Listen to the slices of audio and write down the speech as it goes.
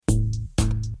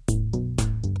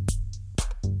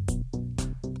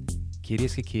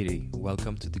Kyries και κύριοι,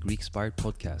 welcome to the Greekspired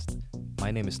podcast.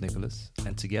 My name is Nicholas,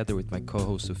 and together with my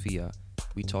co-host Sofia,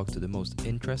 we talk to the most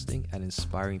interesting and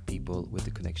inspiring people with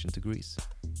a connection to Greece.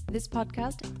 This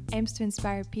podcast aims to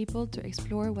inspire people to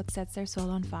explore what sets their soul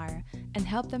on fire and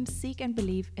help them seek and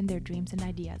believe in their dreams and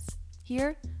ideas.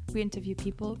 Here, we interview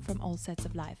people from all sets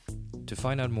of life. To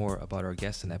find out more about our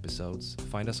guests and episodes,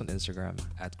 find us on Instagram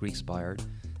at Greekspired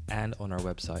and on our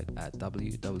website at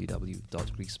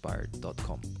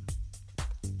www.greekspired.com.